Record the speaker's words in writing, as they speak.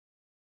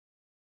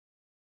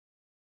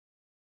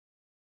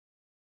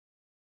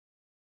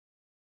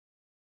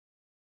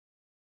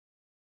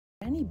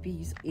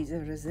Bees is a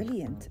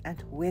resilient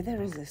and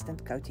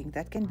weather-resistant coating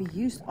that can be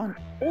used on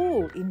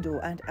all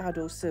indoor and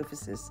outdoor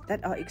surfaces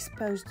that are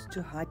exposed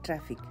to high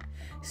traffic,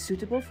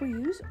 suitable for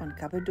use on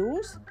cupboard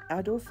doors,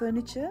 outdoor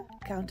furniture,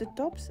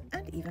 countertops,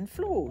 and even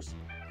floors.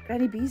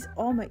 Granny Bees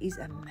Armour is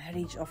a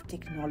marriage of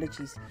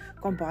technologies,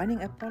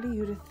 combining a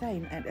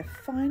polyurethane and a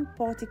fine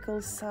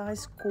particle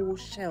size core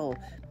shell,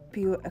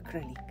 pure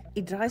acrylic.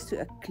 It dries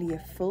to a clear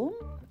film,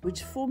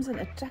 which forms an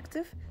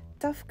attractive,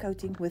 tough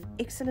coating with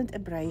excellent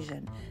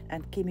abrasion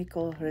and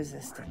chemical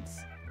resistance.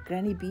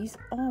 Granny Bees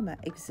Armour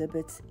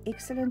exhibits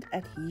excellent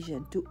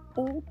adhesion to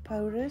all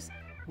porous,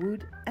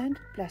 wood and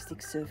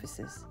plastic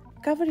surfaces.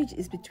 Coverage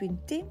is between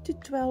 10 to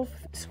 12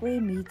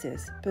 square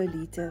meters per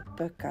litre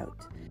per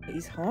coat. It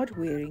is hard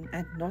wearing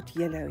and not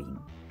yellowing.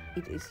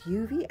 It is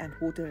UV and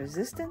water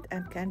resistant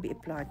and can be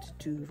applied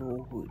to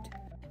raw wood.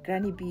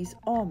 Granny Bees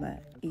Armour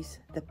is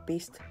the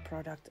best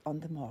product on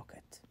the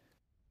market.